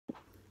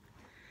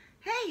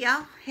Hey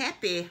y'all,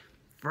 happy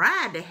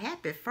Friday.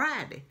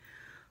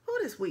 Oh,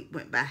 this week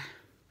went by.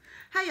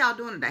 How y'all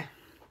doing today?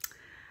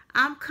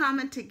 I'm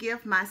coming to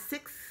give my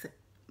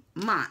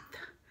 6-month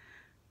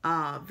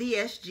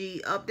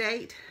VSG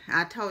update.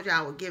 I told you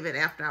I would give it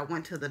after I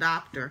went to the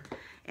doctor,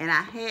 and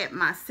I had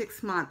my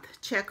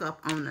 6-month checkup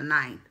on the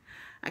 9th.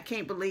 I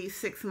can't believe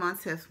 6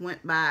 months has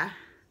went by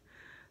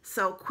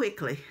so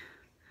quickly.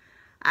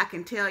 I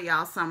can tell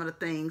y'all some of the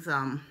things.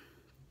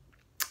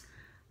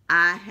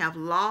 I have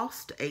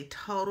lost a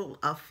total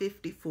of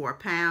 54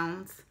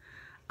 pounds.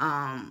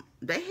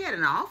 They had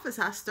an office.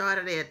 I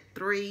started at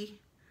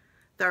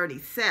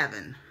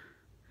 337,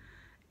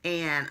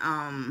 and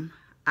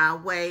I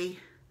weigh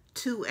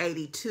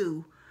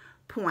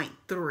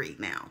 282.3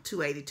 now,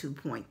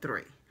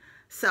 282.3.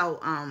 So,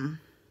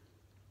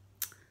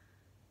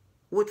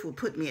 which will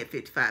put me at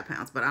 55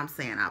 pounds, but I'm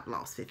saying I've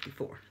lost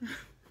 54.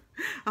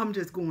 I'm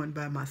just going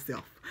by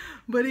myself.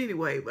 But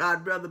anyway,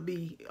 I'd rather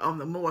be on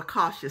the more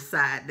cautious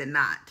side than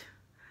not.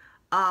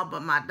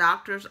 But my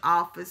doctor's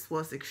office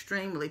was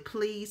extremely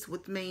pleased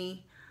with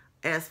me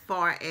as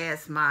far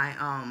as my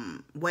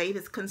weight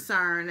is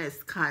concerned.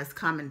 It's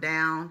coming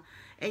down.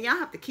 And y'all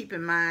have to keep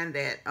in mind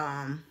that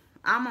I'm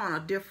on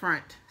a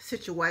different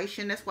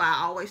situation. That's why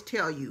I always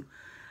tell you,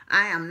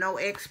 I am no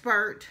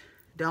expert.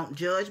 Don't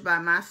judge by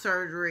my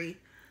surgery.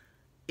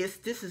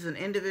 This is an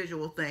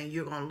individual thing.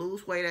 You're going to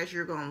lose weight as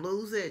you're going to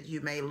lose it. You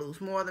may lose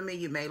more than me.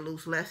 You may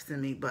lose less than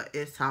me. But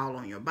it's all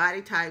on your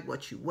body type,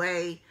 what you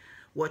weigh,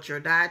 what your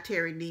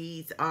dietary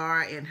needs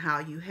are, and how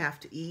you have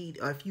to eat.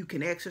 Or if you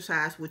can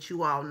exercise, which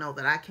you all know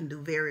that I can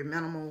do very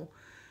minimal,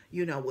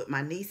 you know, with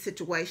my knee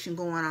situation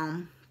going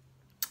on.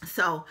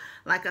 So,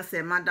 like I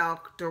said, my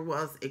doctor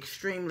was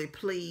extremely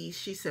pleased.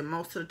 She said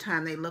most of the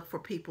time they look for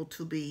people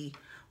to be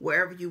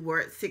wherever you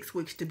were at 6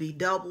 weeks to be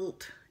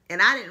doubled. And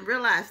I didn't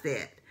realize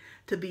that.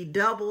 To be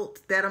doubled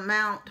that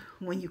amount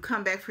when you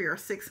come back for your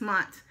 6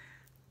 months.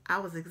 I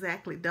was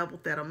exactly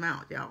doubled that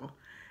amount, y'all.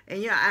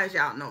 And yeah, as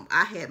y'all know,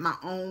 I had my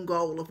own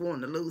goal of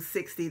wanting to lose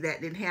 60.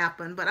 That didn't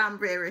happen, but I'm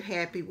very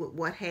happy with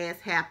what has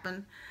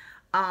happened.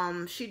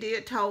 She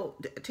did tell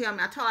me,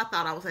 I thought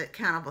I was at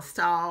kind of a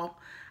stall.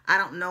 I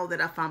don't know that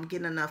if I'm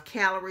getting enough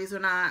calories or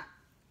not.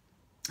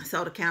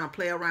 So to kind of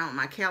play around with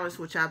my calories,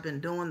 which I've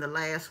been doing the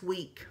last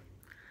week,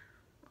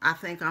 I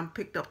think I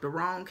picked up the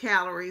wrong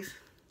calories.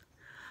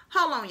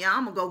 Hold on, y'all.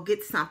 I'm going to go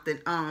get something.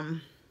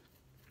 I'm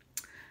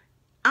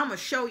going to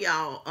show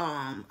y'all.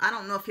 I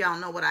don't know if y'all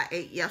know what I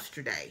ate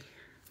yesterday,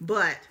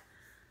 but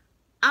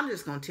I'm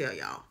just going to tell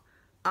y'all.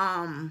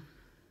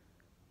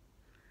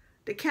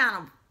 The kind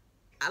of,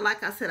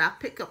 like I said, I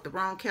pick up the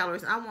wrong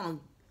calories. I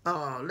want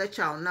to let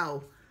y'all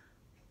know.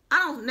 I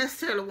don't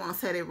necessarily want to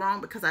say they're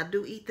wrong because I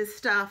do eat this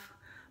stuff.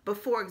 But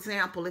for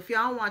example, if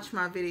y'all watched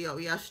my video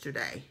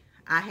yesterday,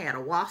 I had a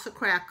Wassa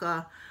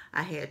cracker.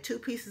 I had 2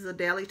 pieces of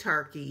deli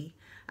turkey.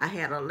 I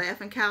had a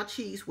Laughing Cow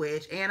cheese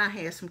wedge, and I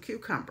had some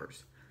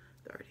cucumbers.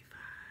 35.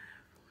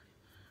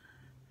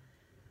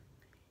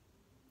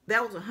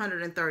 That was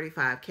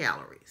 135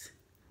 calories.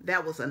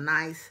 That was a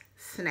nice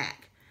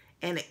snack,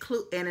 and it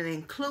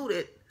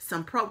included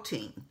some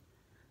protein.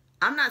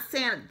 I'm not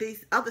saying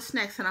these other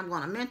snacks that I'm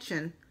going to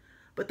mention,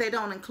 but they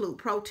don't include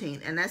protein,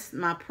 and that's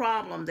my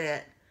problem.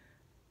 That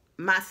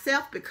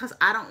myself, because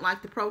I don't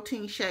like the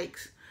protein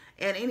shakes.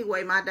 And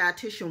anyway, my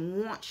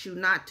dietitian wants you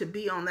not to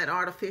be on that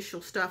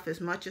artificial stuff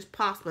as much as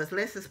possible, as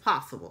less as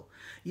possible.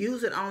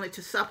 Use it only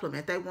to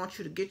supplement. They want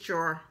you to get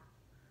your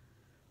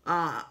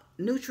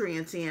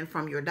nutrients in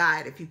from your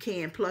diet if you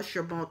can, plus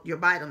your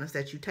vitamins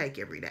that you take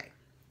every day.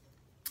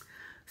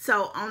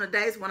 So on the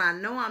days when I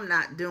know I'm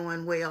not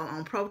doing well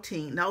on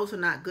protein, those are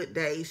not good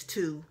days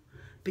to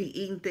be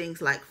eating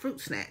things like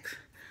fruit snacks.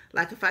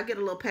 Like if I get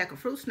a little pack of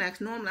fruit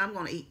snacks, normally I'm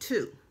going to eat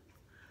 2.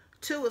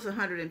 2 is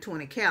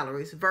 120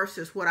 calories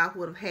versus what I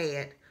would have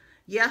had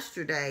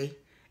yesterday,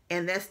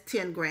 and that's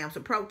 10 grams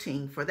of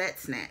protein for that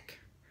snack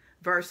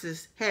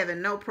versus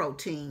having no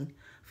protein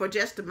for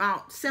just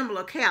about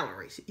similar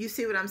calories. You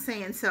see what I'm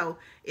saying? So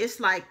it's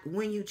like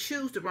when you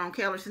choose the wrong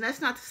calories, and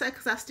that's not to say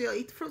because I still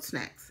eat the fruit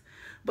snacks,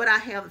 but I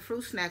have the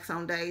fruit snacks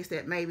on days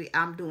that maybe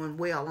I'm doing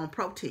well on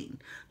protein.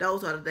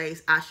 Those are the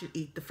days I should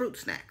eat the fruit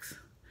snacks.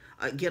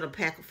 Get a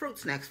pack of fruit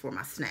snacks for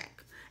my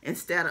snack.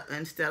 Instead of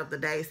the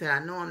days that I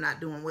know I'm not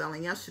doing well.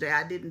 And yesterday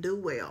I didn't do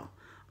well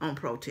on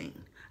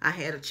protein. I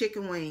had a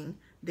chicken wing,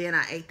 then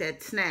I ate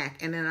that snack,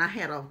 and then I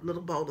had a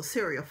little bowl of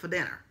cereal for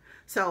dinner.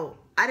 So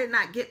I did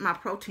not get my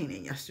protein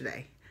in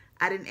yesterday.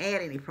 I didn't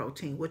add any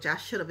protein, which I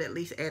should have at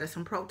least added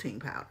some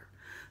protein powder.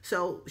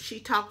 So she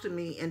talked to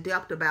me in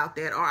depth about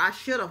that, or I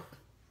should have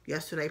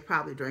yesterday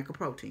probably drank a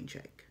protein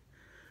shake.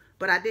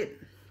 But I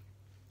didn't.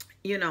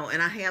 You know,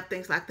 and I have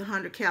things like the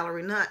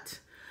 100-calorie nuts,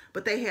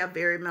 but they have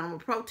very minimal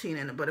protein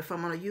in it. But if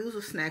I'm going to use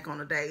a snack on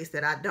the days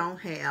that I don't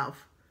have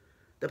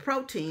the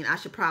protein, I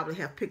should probably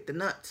have picked the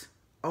nuts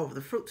over the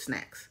fruit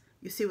snacks.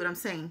 You see what I'm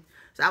saying?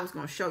 So I was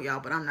going to show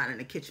y'all, but I'm not in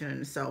the kitchen.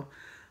 And so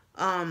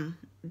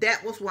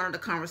that was one of the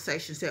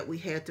conversations that we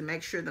had, to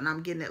make sure that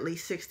I'm getting at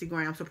least 60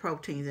 grams of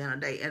proteins in a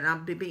day. And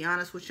I'm, to be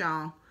honest with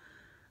y'all,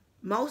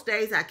 most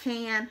days I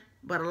can,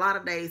 but a lot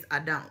of days I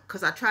don't,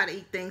 because I try to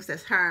eat things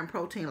that's higher in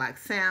protein, like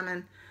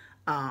salmon,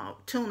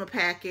 tuna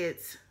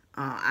packets.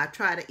 I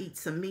try to eat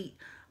some meat,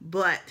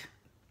 but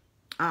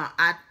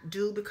I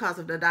do, because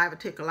of the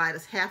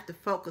diverticulitis, have to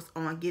focus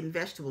on getting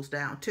vegetables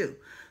down too.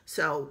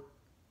 So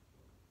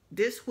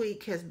this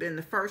week has been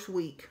the first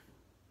week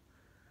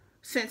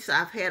since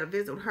I've had a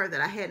visit with her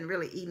that I hadn't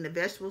really eaten the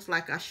vegetables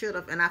like I should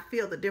have, and I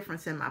feel the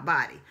difference in my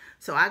body.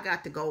 So I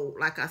got to go,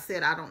 like I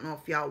said, I don't know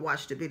if y'all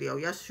watched the video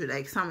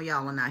yesterday. Some of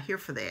y'all are not here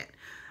for that.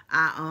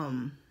 I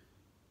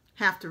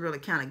have to really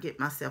kind of get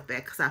myself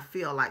back, because I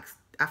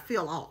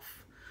feel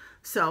off.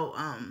 So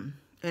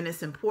and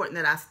it's important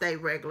that I stay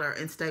regular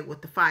and stay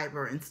with the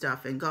fiber and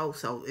stuff and go.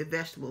 So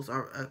vegetables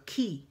are a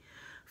key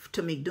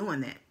to me doing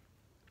that.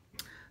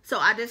 So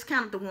I just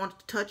kind of wanted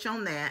to touch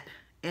on that.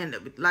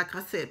 And like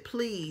I said,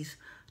 please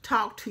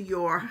talk to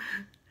your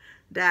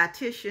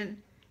dietitian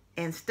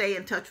and stay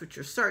in touch with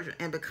your surgeon.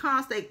 And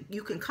because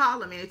you can call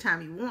them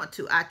anytime you want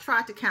to, I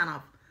try to kind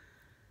of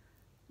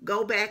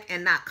go back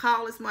and not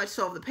call as much.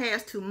 So over the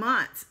past 2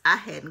 months, I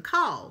hadn't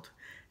called.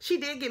 She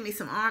did give me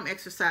some arm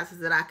exercises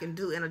that I can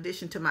do in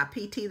addition to my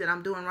PT that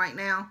I'm doing right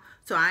now.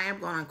 So I am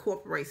going to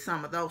incorporate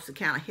some of those to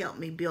kind of help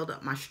me build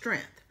up my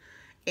strength.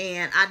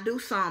 And I do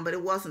some, but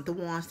it wasn't the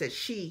ones that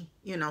she,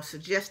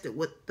 suggested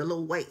with the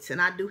little weights.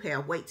 And I do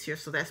have weights here,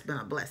 so that's been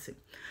a blessing.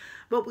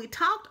 But we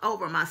talked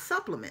over my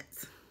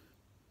supplements.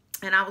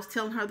 And I was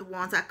telling her the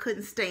ones I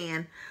couldn't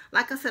stand.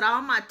 Like I said,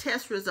 all my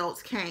test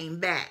results came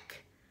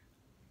back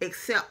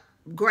except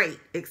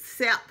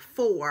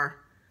for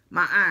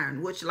my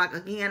iron, which, like,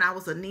 again, I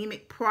was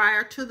anemic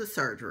prior to the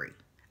surgery.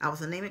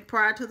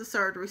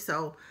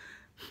 So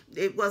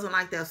it wasn't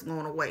like that's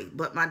going away.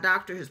 But my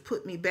doctor has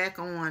put me back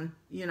on,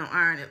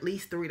 iron at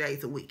least 3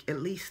 days a week. At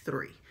least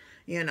 3.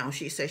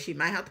 She said she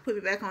might have to put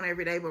me back on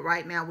every day, but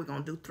right now we're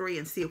going to do 3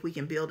 and see if we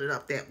can build it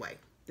up that way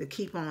to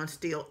keep on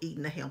still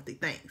eating the healthy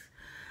things.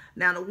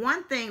 Now, the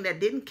one thing that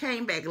didn't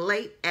came back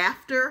late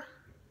after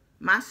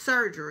my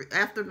surgery,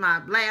 after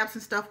my labs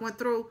and stuff went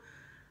through,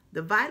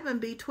 the vitamin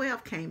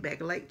B12 came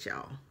back late,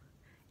 y'all,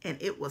 and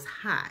it was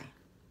high.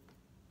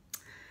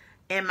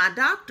 And my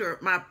doctor,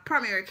 my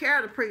primary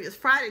care the previous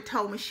Friday,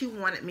 told me she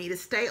wanted me to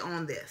stay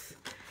on this.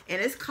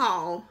 And it's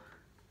called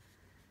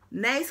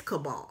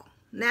Nascobal.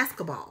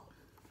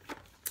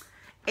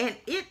 And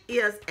it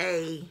is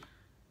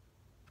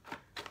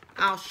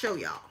I'll show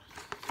y'all.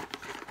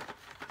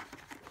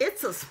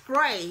 It's a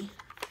spray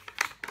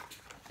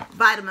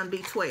vitamin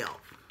B12.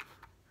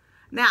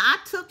 Now, I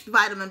took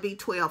vitamin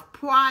B12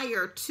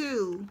 prior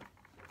to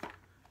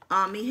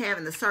me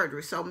having the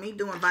surgery. So me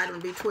doing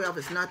vitamin B12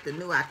 is nothing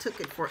new. I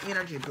took it for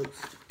energy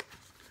boost.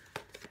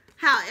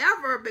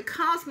 However,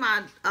 because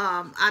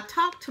I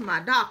talked to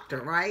my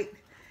doctor, right?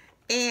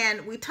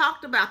 And we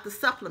talked about the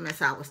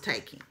supplements I was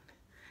taking.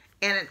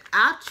 And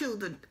I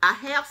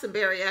have some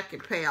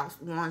bariatric pals,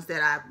 ones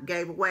that I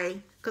gave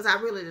away because I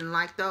really didn't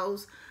like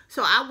those.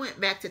 So I went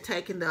back to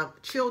taking the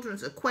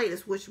Children's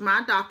Equatus, which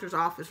my doctor's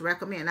office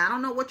recommend. I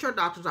don't know what your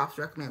doctor's office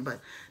recommend, but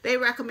they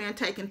recommend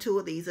taking 2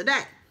 of these a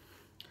day.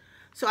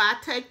 So I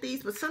take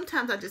these, but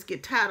sometimes I just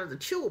get tired of the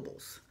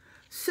chewables.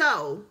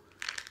 So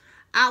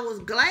I was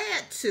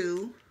glad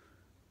to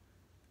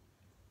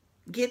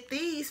get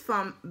these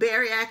from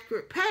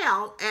Bariatric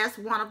Pal as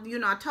one of,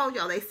 I told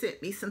y'all they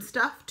sent me some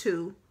stuff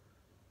to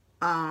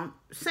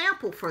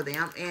sample for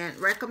them and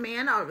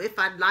recommend, or if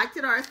I liked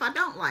it or if I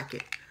don't like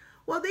it.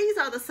 Well, these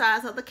are the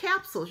size of the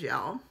capsules,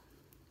 y'all.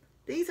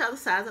 These are the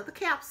size of the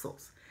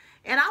capsules.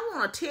 And I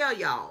want to tell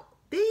y'all,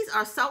 these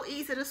are so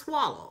easy to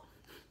swallow.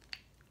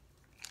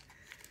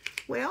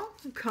 Well,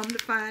 come to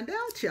find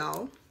out,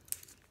 y'all,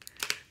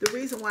 the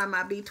reason why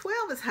my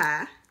B12 is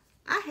high,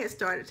 I had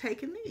started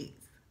taking these.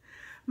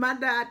 My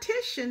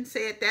dietitian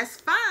said,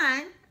 that's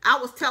fine. I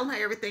was telling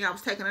her everything I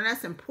was taking, and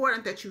that's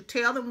important that you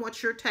tell them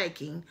what you're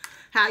taking,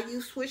 how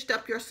you switched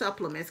up your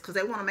supplements, because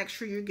they want to make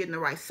sure you're getting the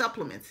right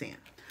supplements in.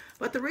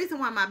 But the reason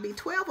why my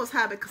B12 was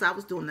high, because I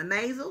was doing the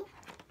nasal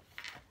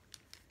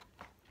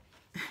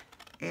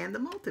and the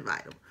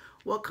multivitamin.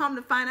 Well, come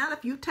to find out,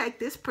 if you take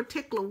this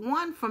particular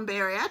one from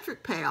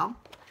Bariatric Pal,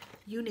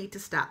 you need to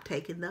stop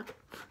taking the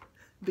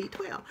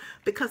B12,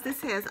 because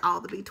this has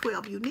all the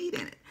B12 you need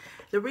in it.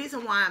 The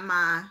reason why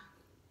my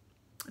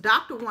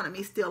doctor wanted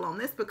me still on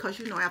this, because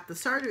after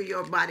surgery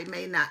your body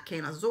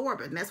can't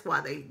absorb it, and that's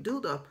why they do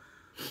the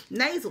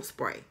nasal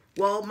spray.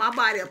 Well, my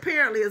body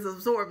apparently is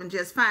absorbing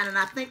just fine, and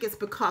I think it's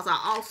because I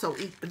also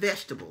eat the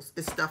vegetables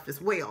and stuff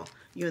as well.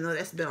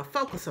 That's been a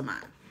focus of mine.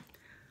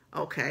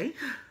 Okay.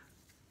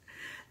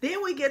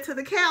 Then we get to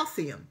the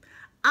calcium.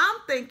 I'm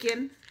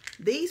thinking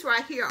these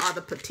right here are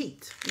the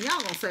petites. And y'all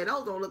gonna say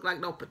those don't look like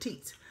no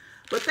petites.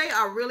 But they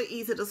are really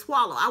easy to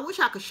swallow. I wish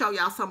I could show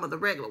y'all some of the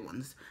regular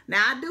ones.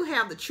 Now, I do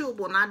have the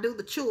chewable, and I do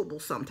the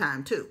chewable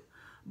sometime too.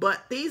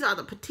 But these are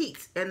the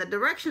petites. And the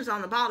directions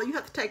on the bottle, you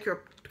have to take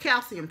your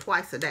calcium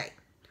twice a day.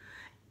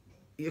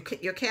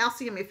 Your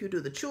calcium, if you do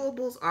the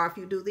chewables, or if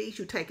you do these,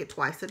 you take it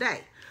twice a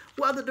day.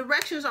 Well, the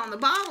directions on the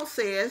bottle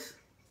says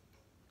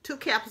 2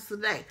 capsules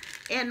a day.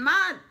 And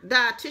my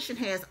dietitian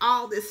has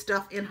all this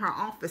stuff in her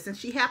office, and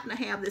she happened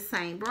to have this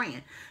same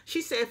brand.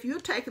 She said, if you're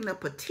taking the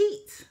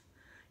petites,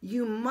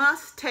 you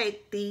must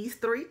take these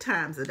 3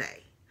 times a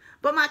day.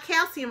 But my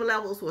calcium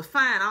levels were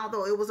fine,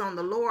 although it was on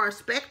the lower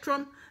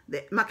spectrum.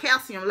 My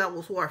calcium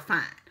levels were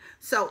fine.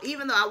 So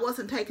even though I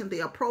wasn't taking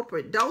the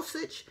appropriate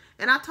dosage,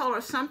 and I told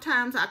her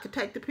sometimes I could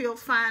take the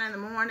pills fine in the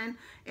morning,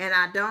 and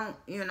I don't,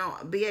 you know,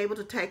 be able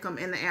to take them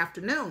in the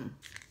afternoon.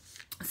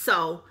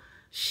 So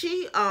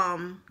she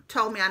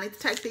told me I need to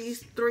take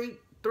these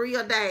three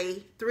a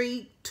day,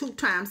 2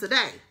 times a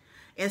day,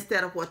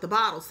 instead of what the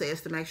bottle says,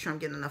 to make sure I'm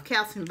getting enough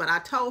calcium. But I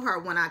told her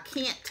when I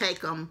can't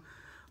take them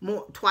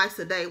twice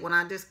a day, when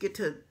I just get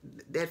to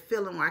that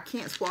feeling where I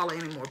can't swallow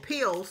any more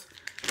pills,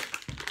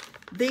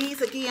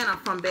 these again are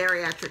from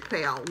Bariatric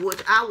Pal,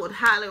 which I would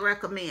highly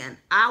recommend.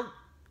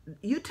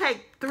 You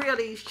take 3 of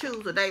these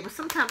chews a day, but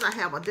sometimes I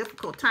have a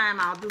difficult time.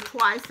 I'll do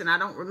twice and I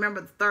don't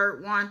remember the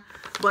third one.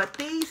 But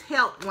these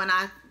help when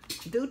I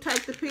do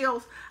take the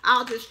pills.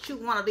 I'll just chew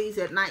one of these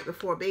at night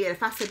before bed.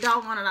 If I said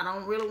doggone it, I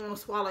don't really want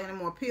to swallow any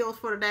more pills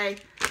for the day,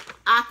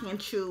 I can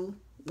chew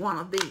one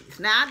of these.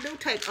 Now, I do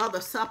take other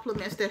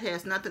supplements that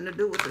has nothing to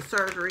do with the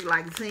surgery,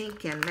 like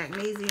zinc and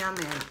magnesium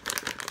and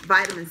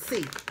vitamin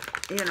C.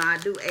 You know, I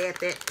do add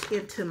that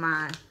into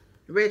my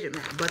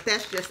regimen, but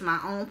that's just my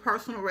own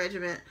personal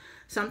regimen.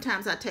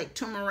 Sometimes I take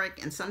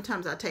turmeric, and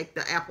sometimes I take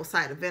the apple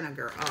cider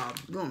vinegar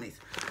gummies.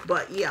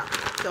 But yeah,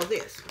 so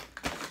this.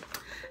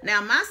 Now,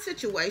 my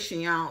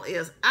situation, y'all,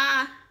 is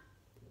I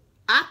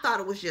thought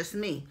it was just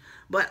me,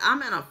 but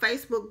I'm in a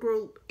Facebook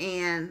group,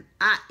 and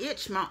I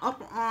itch. My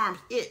upper arms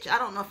itch. I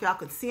don't know if y'all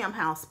can see them,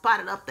 how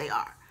spotted up they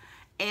are.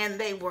 And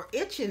they were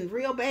itching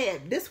real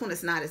bad. This one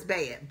is not as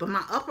bad, but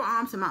my upper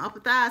arms and my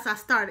upper thighs, I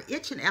started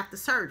itching after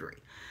surgery.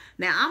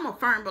 Now, I'm a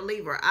firm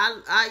believer.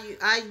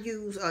 I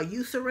use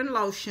Eucerin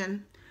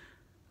lotion.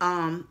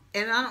 And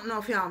I don't know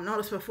if y'all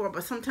noticed before,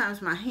 but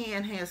sometimes my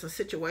hand has a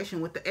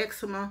situation with the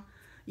eczema,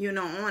 you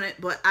know, on it.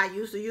 But I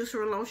use the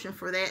Eucerin lotion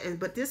for that.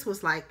 But this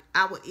was like,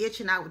 I would itch,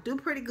 and I would do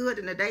pretty good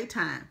in the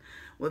daytime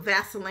with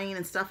Vaseline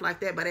and stuff like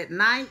that. But at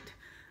night,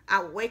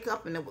 I would wake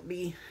up and there would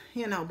be,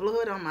 you know,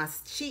 blood on my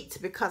sheets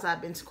because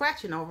I've been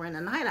scratching over in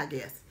the night, I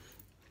guess.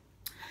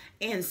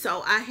 And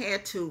so I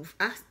had to,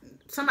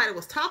 somebody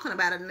was talking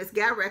about it, and this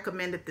guy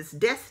recommended this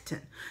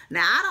Destin.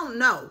 Now, I don't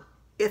know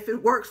if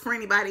it works for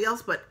anybody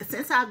else, but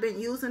since I've been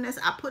using this,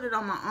 I put it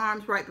on my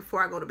arms right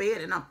before I go to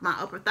bed and up my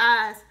upper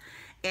thighs,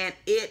 and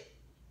it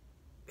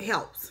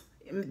helps.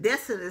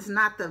 Destin is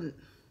not the,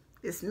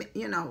 it's,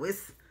 you know,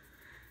 it's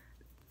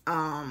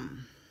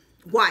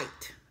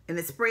white. And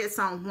it spreads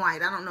on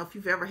white. I don't know if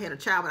you've ever had a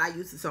child, but I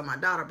used this on my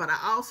daughter. But I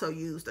also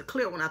used a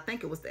clear one. I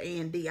think it was the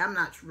A&D. I'm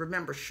not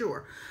remember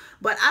sure.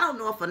 But I don't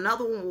know if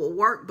another one will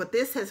work. But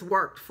this has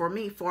worked for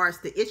me as far as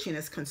the itching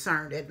is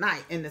concerned at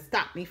night. And to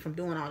stop me from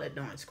doing all that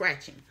darn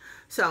scratching.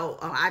 So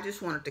I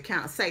just wanted to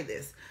kind of say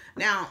this.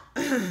 Now,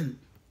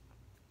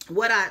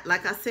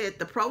 like I said,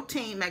 the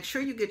protein, make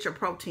sure you get your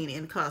protein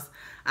in, because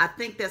I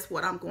think that's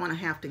what I'm going to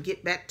have to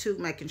get back to,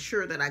 making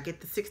sure that I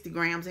get the 60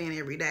 grams in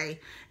every day.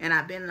 And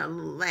I've been a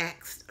little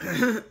lax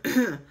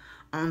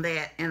on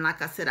that. And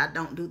like I said, I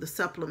don't do the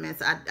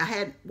supplements. I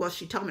had, well,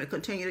 she told me to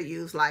continue to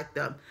use like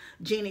the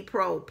Genie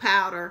Pro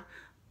powder,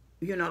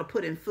 you know, to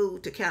put in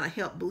food to kind of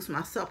help boost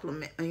my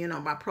supplement, you know,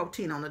 my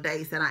protein on the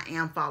days that I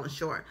am falling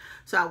short.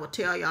 So I would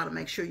tell y'all to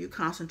make sure you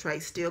concentrate,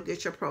 still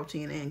get your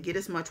protein in, get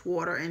as much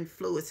water and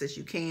fluids as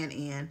you can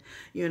in.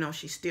 You know,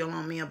 she's still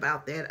on me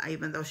about that,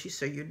 even though she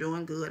said, you're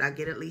doing good. I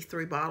get at least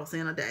 3 bottles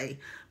in a day,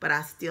 but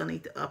I still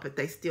need to up it.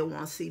 They still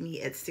want to see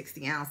me at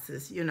 60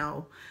 ounces, you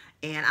know,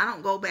 and I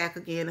don't go back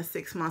again in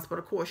 6 months, but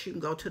of course you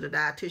can go to the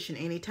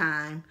dietitian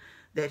anytime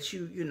that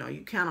you know,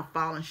 you kind of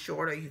falling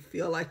short, or you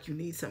feel like you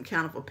need some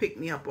kind of a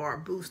pick-me-up or a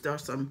boost or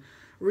some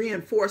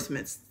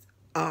reinforcements,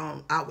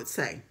 I would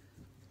say.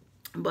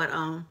 But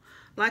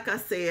like I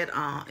said,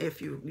 if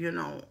you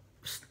know,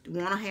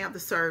 want to have the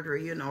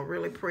surgery, you know,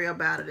 really pray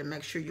about it and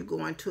make sure you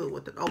go into it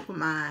with an open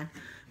mind.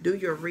 Do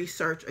your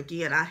research.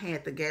 Again, I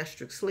had the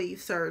gastric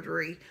sleeve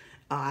surgery.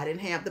 I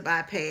didn't have the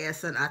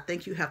bypass, and I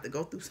think you have to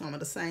go through some of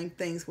the same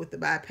things with the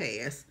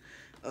bypass.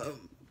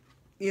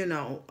 You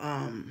know,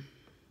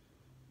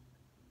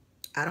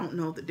 I don't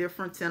know the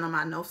difference in them.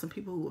 I know some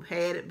people who have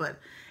had it,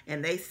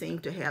 and they seem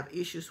to have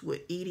issues with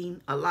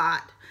eating a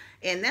lot.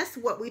 And that's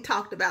what we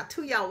talked about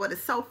too, y'all. What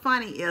is so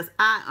funny is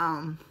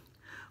I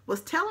was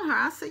telling her,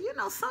 I said, you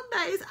know, some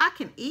days I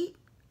can eat.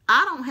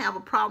 I don't have a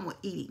problem with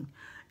eating.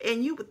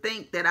 And you would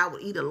think that I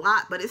would eat a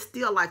lot, but it's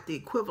still like the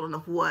equivalent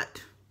of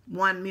what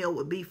one meal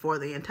would be for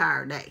the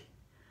entire day.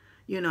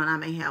 You know, and I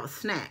may have a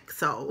snack.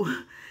 So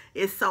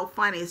it's so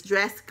funny. It's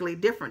drastically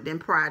different than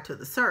prior to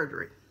the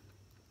surgery.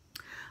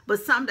 But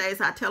some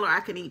days I tell her I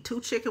can eat 2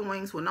 chicken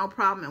wings with no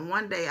problem. And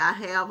one day I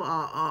have,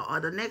 or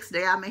the next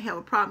day I may have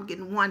a problem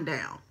getting 1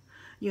 down.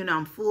 You know,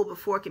 I'm full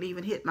before it can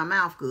even hit my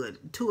mouth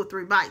good. 2 or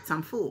 3 bites,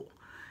 I'm full.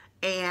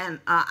 And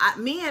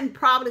men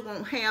probably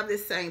won't have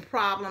this same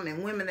problem.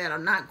 And women that are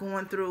not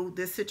going through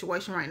this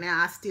situation right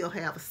now, I still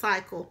have a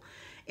cycle.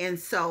 And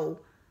so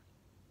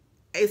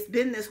it's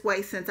been this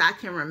way since I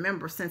can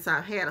remember, since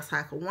I've had a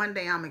cycle. One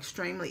day I'm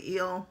extremely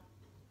ill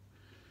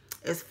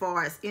as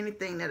far as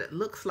anything that it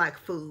looks like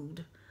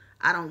food.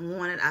 I don't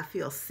want it. I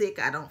feel sick.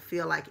 I don't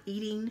feel like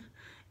eating.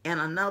 And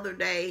another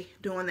day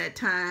during that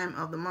time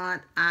of the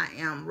month, I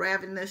am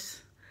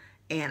ravenous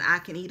and I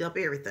can eat up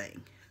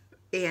everything.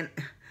 And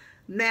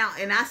now,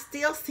 and I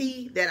still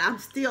see that I'm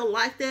still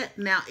like that.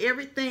 Now,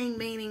 everything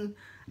meaning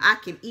I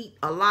can eat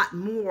a lot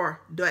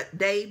more that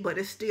day, but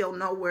it's still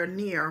nowhere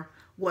near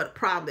what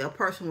probably a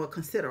person would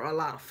consider a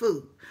lot of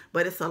food.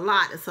 But it's a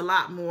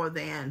lot more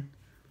than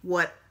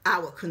what I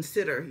would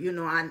consider, you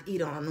know, I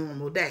eat on a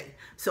normal day.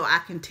 So I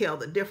can tell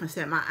the difference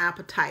that my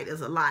appetite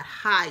is a lot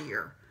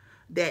higher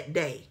that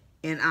day.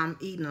 And I'm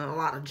eating a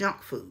lot of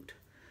junk food,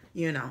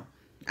 you know.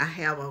 I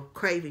have a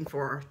craving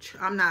for,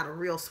 I'm not a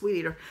real sweet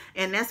eater.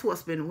 And that's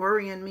what's been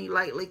worrying me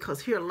lately, because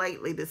here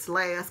lately, this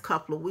last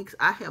couple of weeks,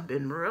 I have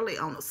been really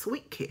on a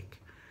sweet kick.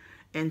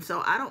 And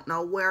so I don't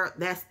know where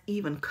that's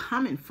even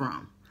coming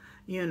from,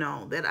 you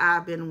know, that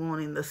I've been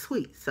wanting the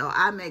sweet. So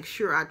I make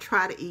sure I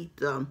try to eat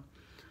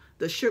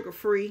the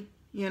sugar-free,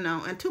 you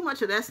know, and too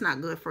much of that's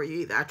not good for you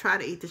either. I try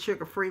to eat the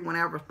sugar-free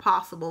whenever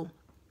possible,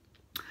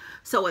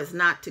 so as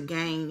not to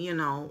gain, you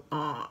know,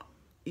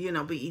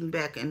 be eating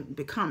back and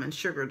becoming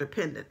sugar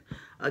dependent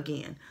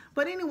again.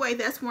 But anyway,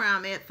 that's where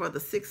I'm at for the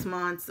 6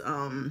 months.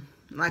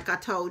 Like I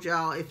told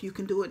y'all, if you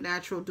can do it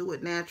natural, do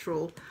it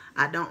natural.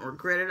 I don't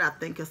regret it. I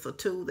think it's a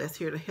tool that's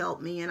here to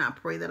help me, and I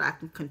pray that I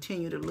can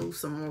continue to lose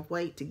some more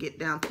weight to get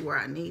down to where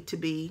I need to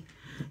be,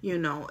 you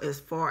know, as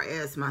far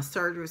as my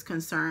surgery is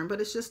concerned.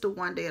 But it's just a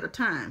one day at a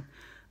time.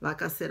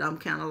 Like I said, I'm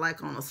kind of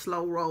like on a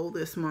slow roll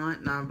this month,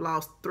 and I've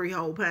lost 3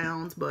 whole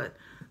pounds, but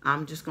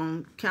I'm just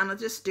going to kind of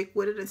just stick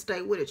with it and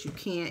stay with it. You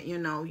can't, you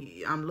know,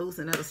 I'm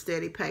losing at a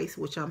steady pace,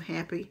 which I'm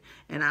happy,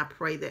 and I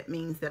pray that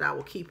means that I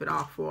will keep it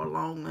off for a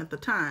long length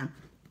of time.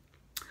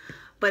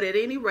 But at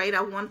any rate,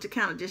 I wanted to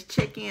kind of just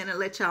check in and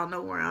let y'all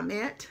know where I'm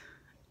at.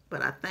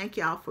 But I thank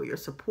y'all for your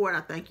support.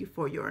 I thank you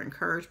for your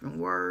encouragement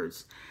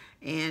words.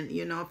 And,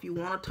 you know, if you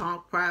want to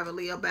talk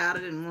privately about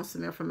it and want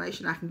some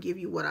information, I can give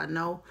you what I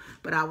know.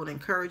 But I would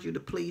encourage you to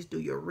please do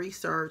your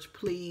research.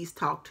 Please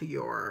talk to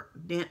your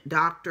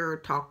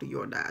doctor, talk to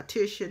your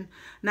dietitian.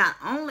 Not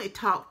only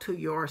talk to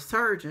your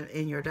surgeon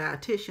and your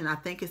dietitian, I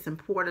think it's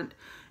important.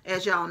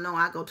 As y'all know,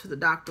 I go to the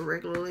doctor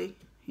regularly,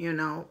 you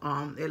know,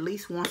 at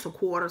least once a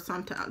quarter,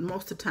 sometimes,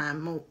 most of the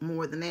time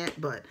more than that.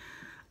 But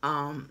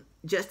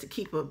just to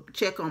keep a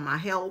check on my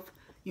health.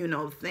 You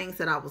know, the things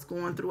that I was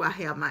going through. I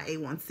have my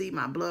A1C,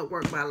 my blood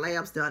work, my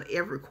labs done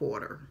every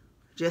quarter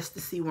just to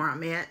see where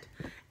I'm at.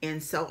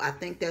 And so I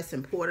think that's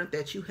important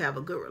that you have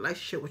a good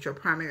relationship with your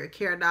primary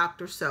care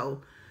doctor.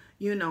 So,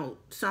 you know,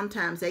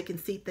 sometimes they can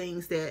see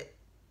things that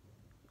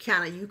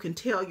kind of you can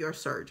tell your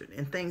surgeon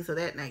and things of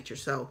that nature.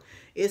 So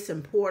it's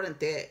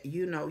important that,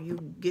 you know,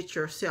 you get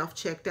yourself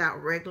checked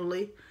out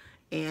regularly.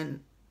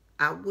 And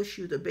I wish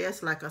you the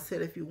best. Like I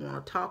said, if you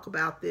want to talk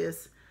about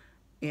this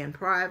in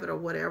private or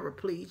whatever,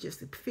 please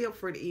just feel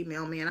free to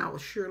email me, and I will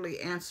surely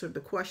answer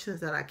the questions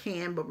that I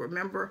can. But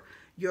remember,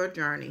 your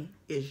journey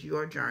is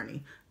your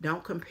journey.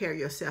 Don't compare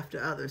yourself to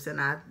others.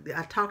 And I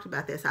talked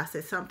about this. I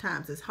said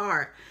sometimes it's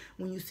hard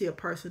when you see a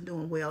person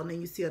doing well and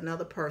then you see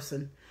another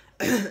person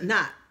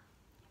not.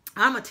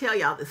 I'm going to tell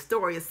y'all this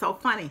story. It's so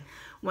funny.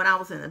 When I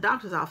was in the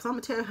doctor's office, I'm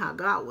going to tell you how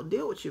God will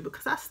deal with you,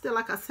 because I still,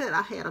 like I said,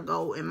 I had a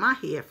goal in my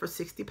head for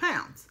 60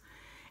 pounds.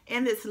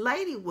 And this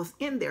lady was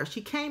in there.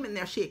 She came in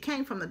there. She had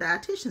came from the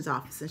dietitian's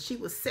office, and she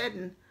was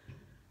setting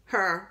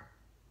her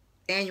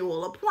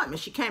annual appointment.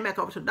 She came back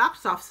over to the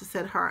doctor's office and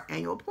set her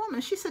annual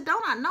appointment. She said,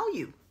 "Don't I know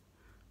you?"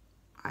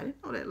 I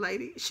didn't know that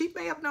lady. She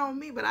may have known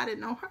me, but I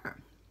didn't know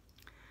her.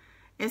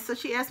 And so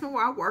she asked me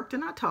where I worked,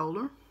 and I told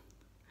her.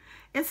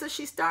 And so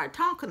she started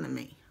talking to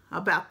me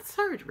about the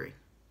surgery.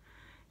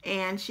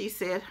 And she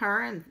said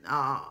her and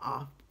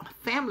a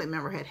family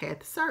member had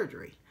had the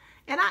surgery.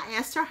 And I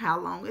asked her how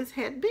long it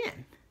had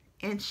been.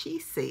 And she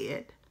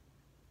said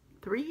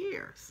 3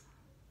 years.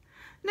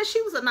 Now,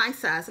 she was a nice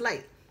sized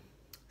lady.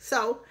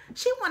 So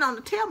she went on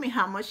to tell me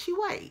how much she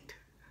weighed.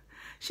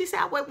 She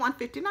said, "I weigh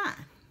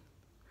 159.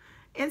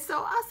 And so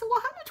I said, "Well,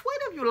 how much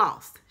weight have you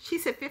lost?" She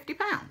said, 50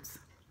 pounds.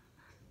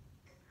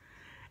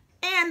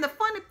 And the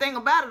funny thing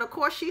about it, of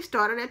course, she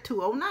started at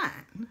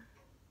 209.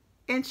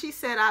 And she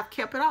said, "I've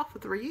kept it off for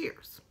 3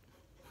 years."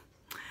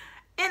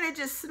 And it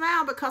just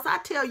smiled, because I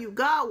tell you,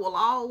 God will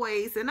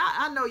always, and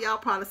I know y'all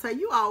probably say,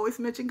 you always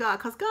mention God,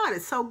 because God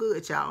is so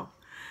good, y'all.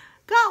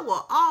 God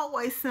will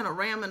always send a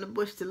ram in the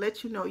bush to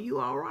let you know you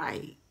all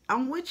right.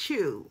 I'm with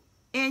you.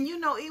 And you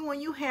know, even when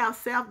you have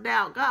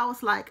self-doubt, God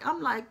was like, I'm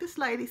like, this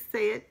lady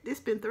said it's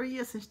been 3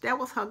 years since that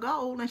was her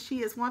goal, and she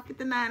is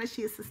 159, and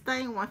she has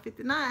sustained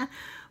 159.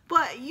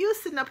 But you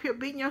sitting up here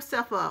beating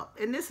yourself up,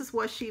 and this is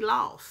what she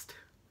lost,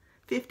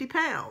 50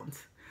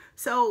 pounds.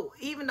 So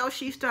even though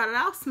she started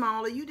out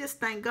smaller, you just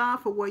thank God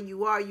for where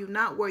you are. You're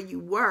not where you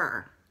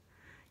were.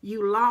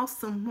 You lost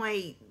some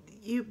weight.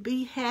 You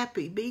be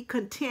happy, be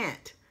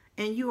content,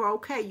 and you're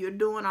okay. You're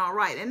doing all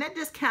right. And that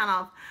just kind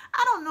of,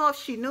 I don't know if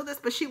she knew this,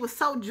 but she was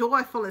so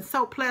joyful and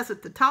so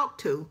pleasant to talk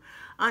to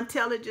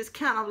until it just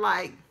kind of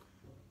like,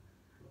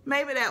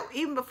 maybe that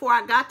even before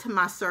I got to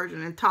my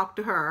surgeon and talked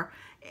to her,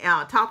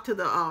 talked to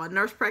the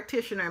nurse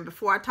practitioner, and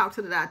before I talked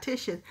to the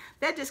dietitian,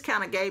 that just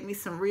kind of gave me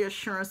some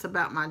reassurance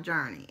about my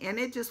journey. And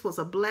it just was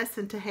a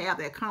blessing to have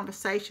that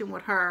conversation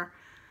with her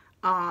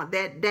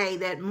that day,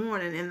 that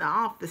morning in the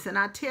office. And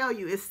I tell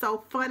you, it's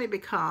so funny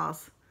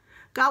because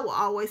God will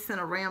always send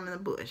a ram in the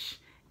bush.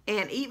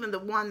 And even the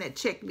one that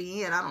checked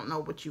me in, I don't know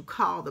what you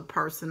call the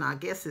person. I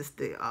guess it's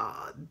the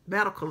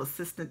medical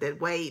assistant that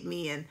weighed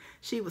me. And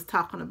she was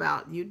talking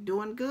about, you're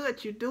doing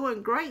good. You're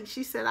doing great.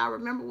 She said, I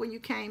remember when you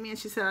came in.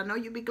 She said, I know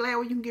you'll be glad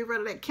when you can get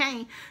rid of that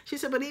cane. She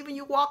said, but even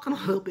you're walking a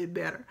little bit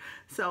better.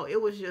 So it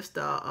was just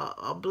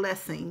a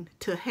blessing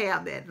to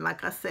have that.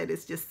 Like I said,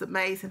 it's just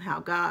amazing how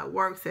God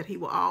works, that he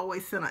will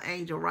always send an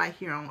angel right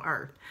here on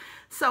earth.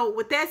 So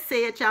with that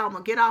said, y'all, I'm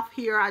going to get off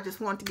here. I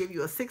just want to give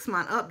you a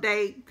 6-month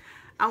update.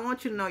 I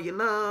want you to know you're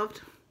loved.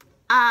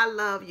 I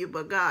love you,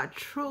 but God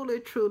truly,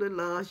 truly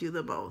loves you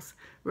the most.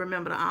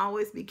 Remember to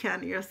always be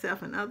kind to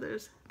yourself and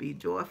others. Be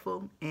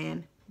joyful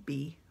and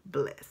be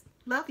blessed.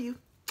 Love you.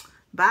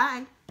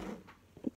 Bye.